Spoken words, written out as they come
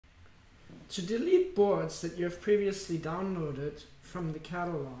To delete boards that you have previously downloaded from the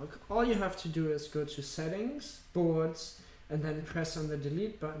catalog, all you have to do is go to Settings, Boards, and then press on the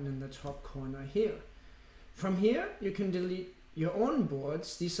delete button in the top corner here. From here, you can delete your own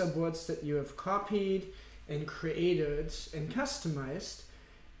boards. These are boards that you have copied and created and customized.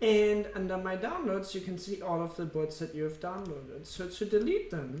 And under My Downloads, you can see all of the boards that you have downloaded. So to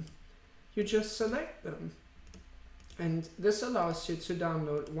delete them, you just select them. And this allows you to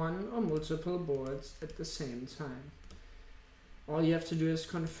download one or multiple boards at the same time. All you have to do is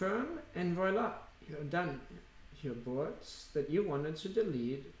confirm, and voila, you're done. Your boards that you wanted to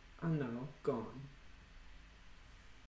delete are now gone.